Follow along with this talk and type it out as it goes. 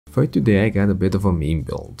For today I got a bit of a meme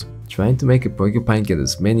build, trying to make a Porcupine get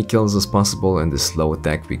as many kills as possible in the slow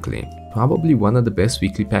attack weekly. Probably one of the best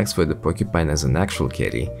weekly packs for the Porcupine as an actual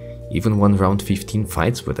carry, even won round 15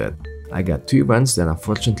 fights with it. I got 2 runs that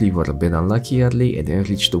unfortunately were a bit unlucky early and didn't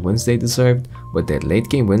reach the wins they deserved, but their late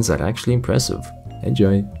game wins are actually impressive.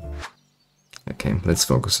 Enjoy! Okay, let's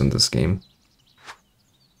focus on this game.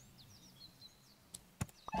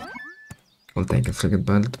 I'll take a frigate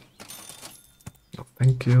belt. Oh,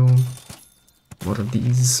 thank you. What are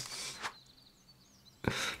these?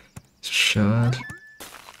 Sure.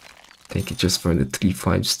 Take it just for the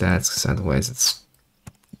 3-5 stats, because otherwise it's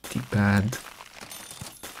pretty bad.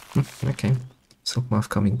 Okay. Silkmoth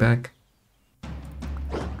coming back.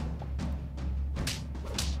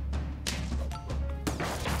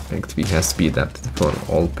 Rank 3 has to be adapted for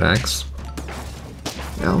all packs.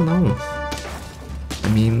 Well, no. I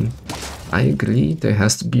mean, I agree, there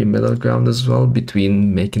has to be a middle ground as well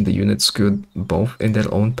between making the units good both in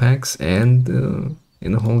their own packs and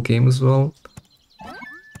in the whole game as well.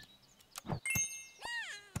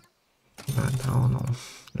 But I don't know.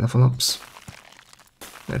 Level ups.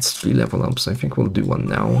 That's 3 level ups. I think we'll do one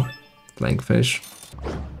now. Flying fish.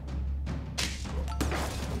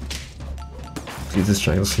 3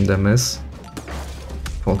 distractors from the MS.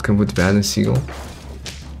 Falcon with Van and Seagull.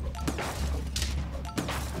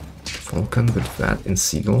 Falcon with Vat and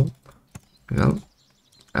Seagull. Well,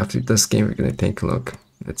 after this game we're gonna take a look.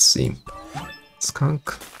 Let's see.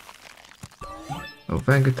 Skunk.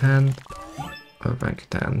 Orangutan.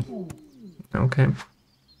 Orangutan. Okay.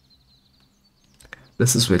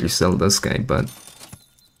 This is where you sell this guy, but...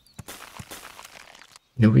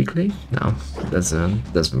 No weekly? No,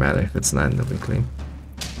 doesn't matter if it's not in the weekly.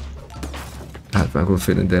 Hardback will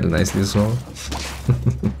fit in there nicely as well.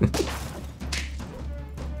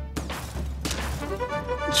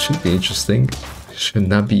 Should be interesting. Should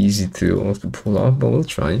not be easy to pull off, but we'll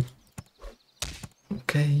try.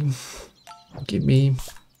 Okay. Give me...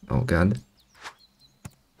 Oh god.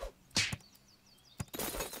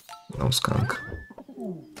 No skunk.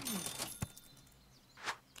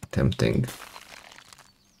 Tempting.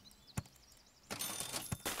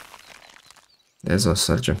 There's a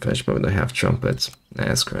Sergeant Fish, but we don't have trumpets.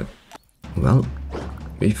 That's great. Well,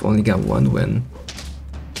 we've only got 1 win.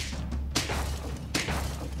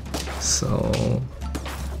 So...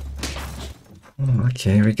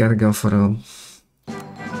 Okay, we gotta go for a...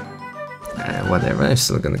 whatever, I'm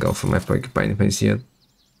still gonna go for my Porcupine if I see it.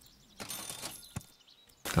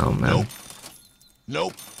 Oh man. Nope.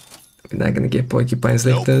 Nope. We're not gonna get Porcupines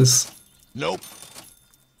like this. Nope.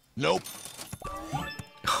 Nope.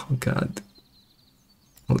 Oh god.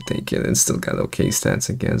 I'll take it, it's still got okay stats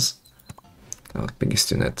I guess. Oh,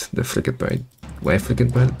 biggest unit, the Frigate Bird. Why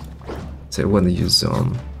Frigate Bird? So I wanna use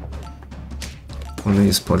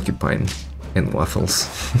Porcupine and Waffles.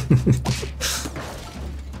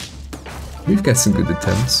 We've got some good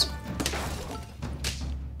attempts.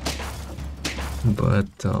 But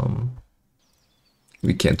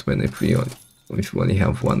we can't win if we only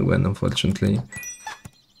have 1 win, unfortunately.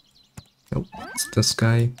 Nope, it's this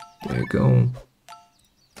guy. There you go.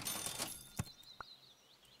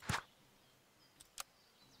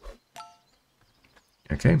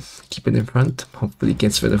 Okay, keep it in front. Hopefully it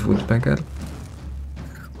gets rid of Woodpecker.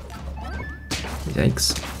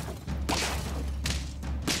 Yikes.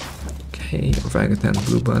 Okay, Orangutan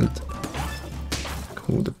Bluebird.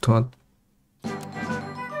 Who would have thought?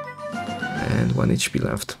 And 1 HP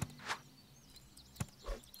left.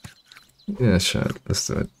 Yeah, sure, let's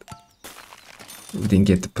do it. We didn't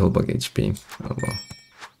get the Pillbug HP. Oh well.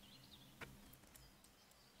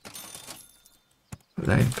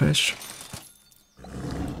 Lionfish.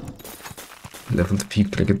 Level 3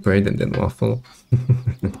 Frigate Bird and then Waffle.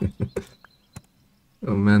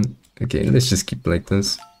 Oh man. Okay, let's just keep like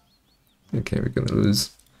this. Okay, we're gonna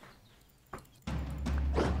lose.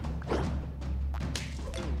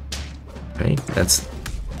 Okay, that's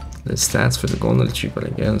the stats for the Golden Retriever, I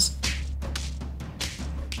guess.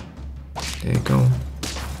 There you go.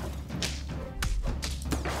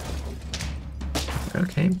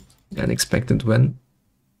 Okay, unexpected win.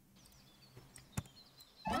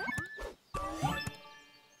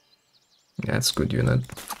 That's good unit.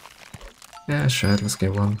 Yeah, sure, let's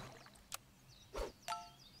get one.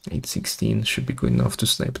 816 should be good enough to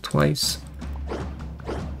snipe twice.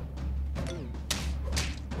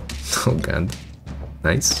 Oh god.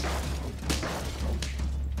 Nice.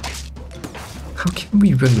 How can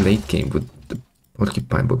we win late game with the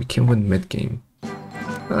Porcupine, but we can win mid game?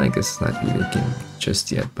 Well, I guess it's not really late game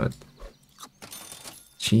just yet, but...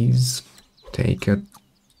 Jeez. Take it.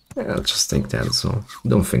 Yeah, I'll just take that as well.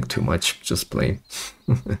 Don't think too much, just play.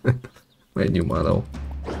 My new model.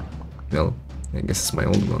 Well, I guess it's my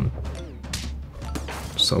old one.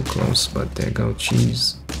 So close, but there you go,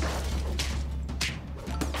 cheese.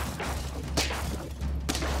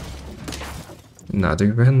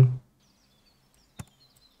 Another win.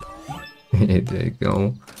 There you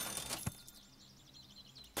go.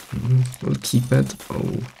 We'll keep it.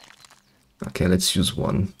 Oh. Okay, let's use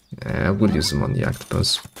one. I will use them on the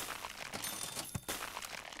octopus.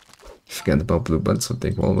 Forget about bluebirds, so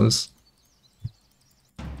take walrus.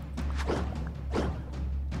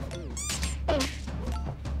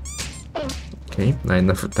 Okay, not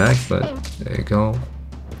enough attack, but there you go.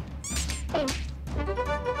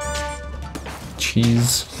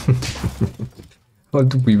 Cheese. How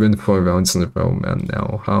do we win 4 rounds in a row, man,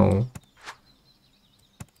 now? How?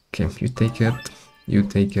 Okay, you take it. You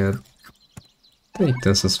take it. Take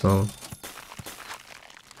this as well.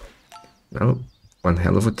 Well, one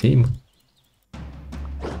hell of a team.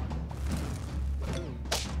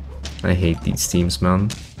 I hate these teams, man.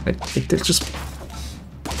 I think they're just...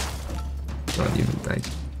 not even like...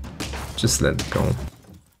 just let it go.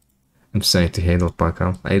 I'm sorry to hate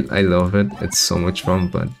alpaca. I love it. It's so much fun,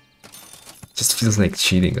 but... it just feels like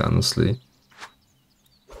cheating, honestly.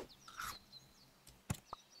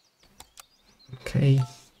 Okay.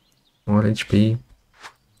 More HP.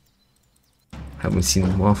 Haven't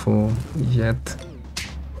seen waffle yet.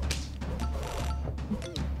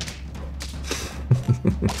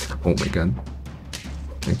 Oh my god.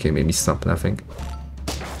 Okay, maybe stop laughing.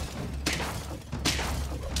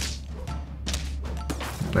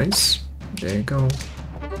 Nice. There you go.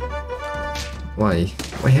 Why?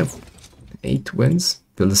 Why have 8 wins?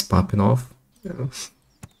 Bill is popping off.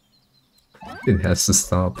 It has to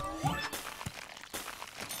stop.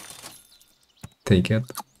 Take it.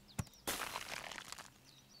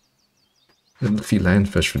 Level 3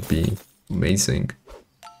 lionfish would be amazing.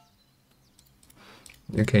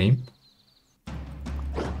 Okay.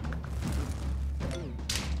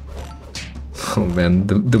 Oh man,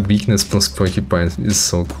 the weakness plus porcupine is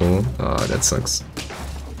so cool. Ah, that sucks.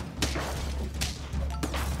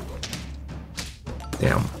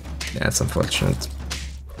 Damn, that's unfortunate.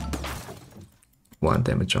 1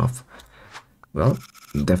 damage off. Well,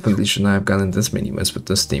 definitely should not have gotten this many wins with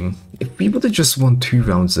this team. If we would have just won 2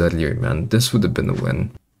 rounds earlier, man, this would have been a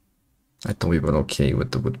win. I thought we were okay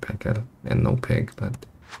with the woodpecker and no pig, but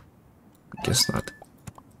I guess not.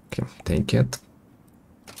 Okay, take it.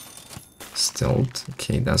 Stealth.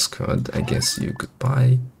 Okay, that's good. I guess you could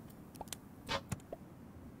buy.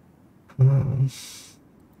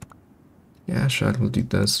 Yeah, sure, we'll do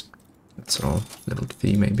this. That's all. Level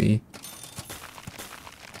 3 maybe.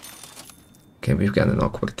 Okay, we've got an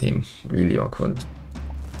awkward team. Really awkward.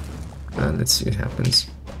 Let's see what happens.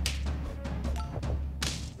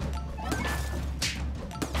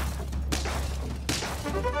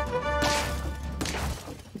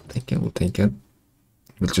 Take it, we'll take it.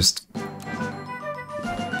 We'll just...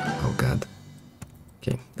 oh god.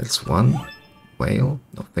 Okay, that's 1. Whale.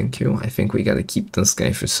 No, thank you. I think we gotta keep this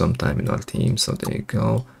guy for some time in our team, so there you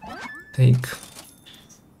go. Take...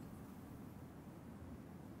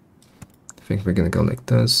 I think we're gonna go like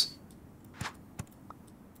this.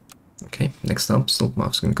 Okay, next up, Silk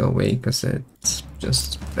Moth's gonna go away because it's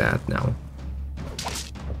just bad now.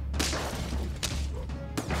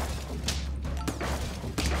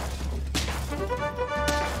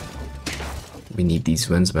 We need these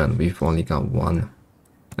wins, man. We've only got 1.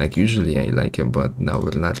 Like, usually I like it, but now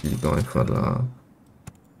we're not really going for the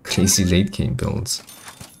crazy late game builds.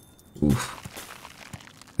 Oof.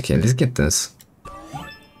 Okay, let's get this.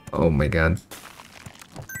 Oh my god.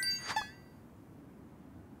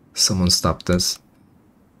 Someone stop this.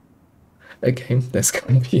 Okay, that's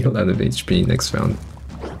gonna be a lot of HP next round.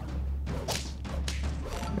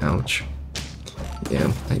 Ouch.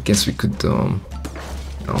 Yeah, I guess we could, oh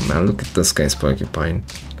man, look at this guy's porcupine.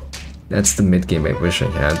 That's the mid game I wish I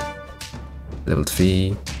had. Level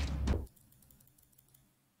 3.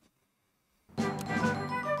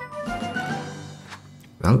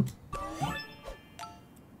 Well.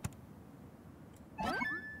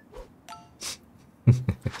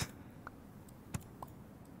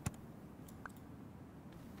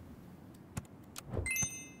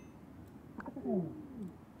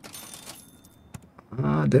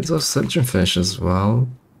 There's a surgeon fish as well.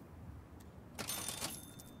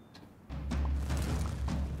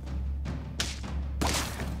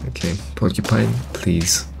 Okay, porcupine,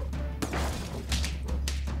 please.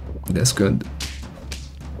 That's good.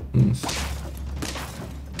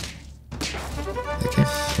 Okay,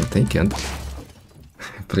 I'll take it.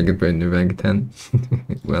 Frigate brand new rank 10.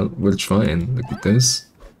 Well, we're trying. Look at this.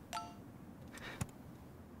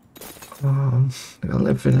 Well,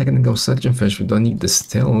 if we're not gonna go Surgeon Fish, we don't need the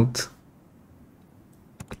stealth.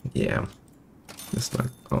 Yeah. It's like,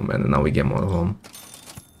 oh man, and now we get more of them.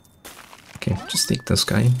 Okay, just take this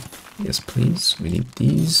guy. Yes, please. We need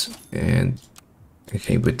these. And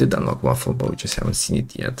okay, we did unlock Waffle, but we just haven't seen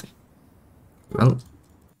it yet. Well,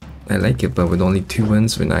 I like it, but with only 2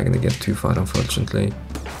 wins, we're not gonna get too far, unfortunately.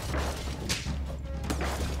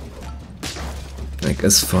 Like,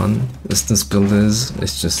 as fun as this build is,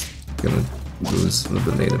 it's just gonna lose a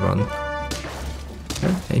little bit later on.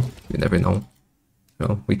 Yeah, hey, you never know.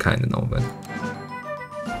 Well, we kinda know, but...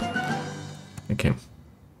 Okay.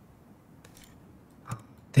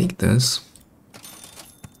 Take this.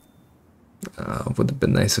 Would have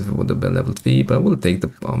been nice if it would have been level 3, but we'll take the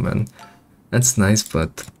bomb, man. That's nice,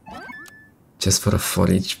 but... just for a 4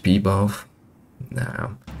 HP buff?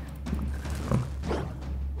 Nah.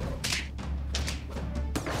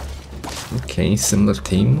 Okay, similar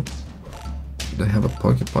team. Do I have a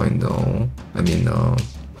Porcupine though? I mean,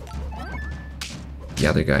 the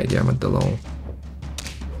other guy, the Armadillo.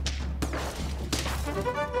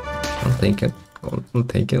 I'll take it. I'll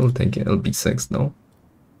take it, I'll take it. I'll be 6 no?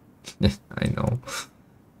 I know.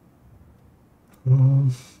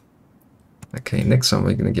 Okay, next one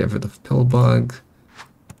we're gonna get rid of Pillbug.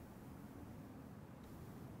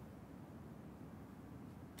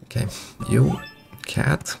 Okay, you,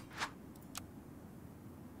 cat.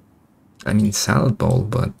 I mean salad bowl,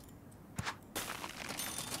 but...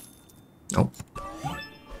 oh.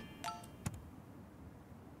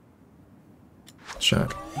 Sure.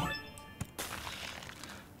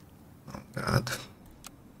 Oh god.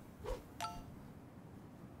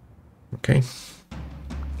 Okay.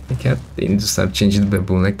 I can't. They need to start changing the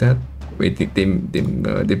baboon like that. Wait,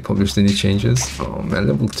 they published any changes? Oh man,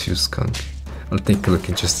 level 2 skunk. I'll take a look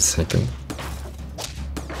in just a second.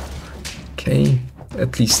 Okay,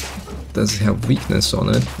 at least does have weakness on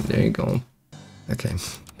it. There you go. Okay,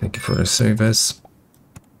 thank you for the service.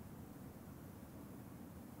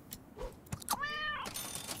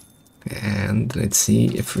 And let's see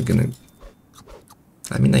if we're gonna...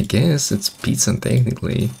 I mean, I guess it's pizza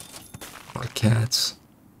technically. Or cats.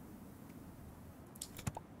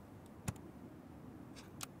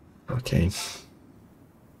 Okay.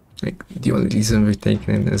 Like, the only reason we're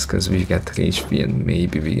taking it is because we got 3 HP and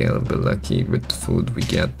maybe we get a little bit lucky with the food we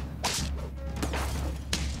get.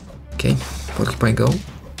 Okay, Porcupine go.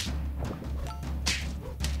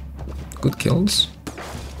 Good kills.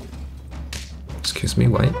 Excuse me,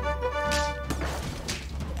 why?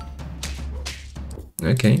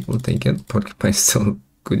 Okay, we'll take it. Porcupine's still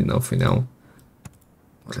good enough for now.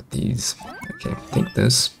 What are these? Okay, take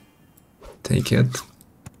this. Take it.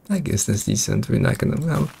 I guess that's decent. We're not gonna...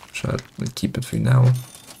 well, sure, we'll keep it for now.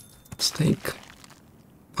 Steak.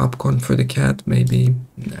 Popcorn for the cat, maybe?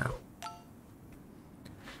 No.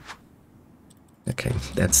 Okay,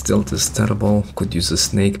 that stilt is terrible. Could use a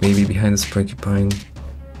snake maybe behind this porcupine.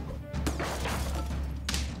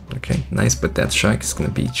 Okay, nice, but that shark is gonna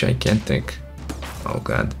be gigantic. Oh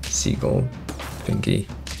god, seagull thingy.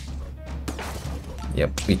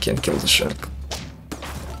 Yep, we can't kill the shark.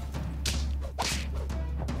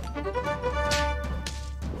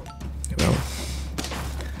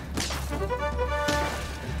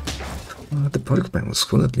 Well, the porcupine was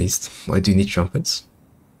cool at least. Why do you need trumpets?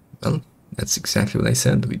 Well, that's exactly what I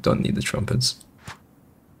said. We don't need the trumpets.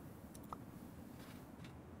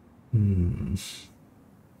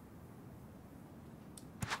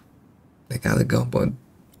 I gotta go, but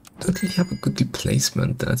don't really have a good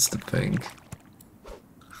replacement, that's the thing.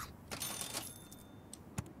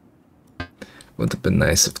 Would have been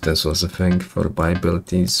nice if this was a thing for buy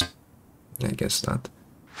abilities. I guess not.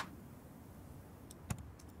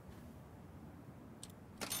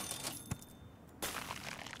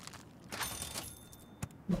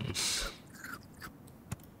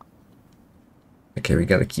 Okay, we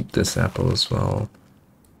gotta keep this apple as well.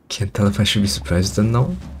 Can't tell if I should be surprised or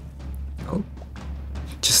no. No.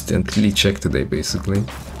 Just didn't really check today, basically.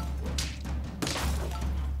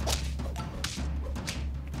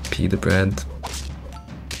 Pea the bread.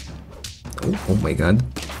 Oh my god.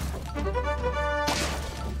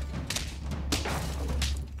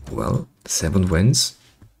 Well, 7 wins.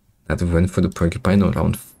 Not a win for the porcupine or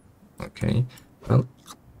round. Okay, well.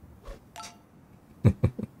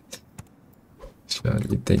 Sure,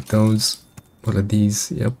 we take those. What are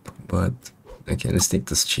these? Yep, but okay, let's take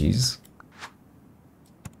this cheese.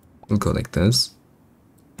 We'll go like this.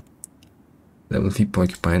 Level 3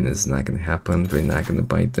 porcupine is not gonna happen. We're not gonna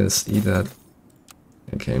bite this either.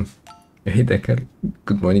 Okay, Hey Decker,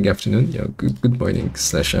 good morning, afternoon. Yeah, good morning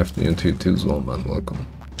slash afternoon to you too as well, man. Welcome.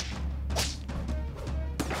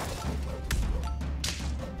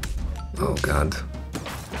 Oh god.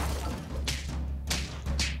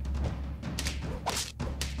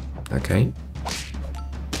 Okay.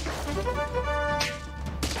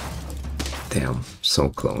 Damn, so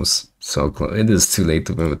close. So close. It is too late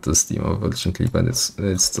to win with this team, unfortunately, but it's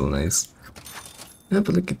still nice. Yeah,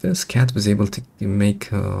 but look at this. Cat was able to make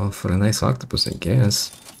for a nice octopus, I guess.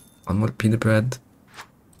 One more pita bread.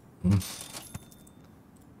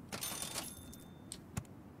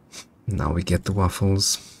 Now we get the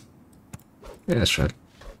waffles. Yeah, sure.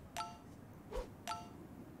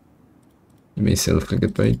 You may sell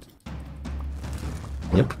frigate bait.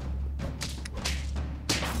 Yep.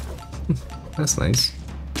 That's nice.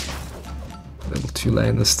 Level 2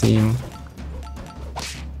 lioness team.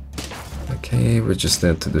 Okay, we're just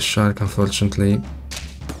dead to the shark, unfortunately.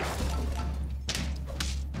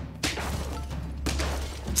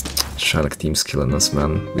 Shark team's killing us,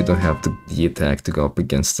 man. We don't have the attack to go up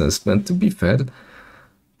against us, but to be fair,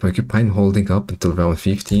 Porcupine holding up until round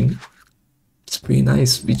 15. It's pretty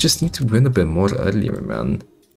nice. We just need to win a bit more earlier, man.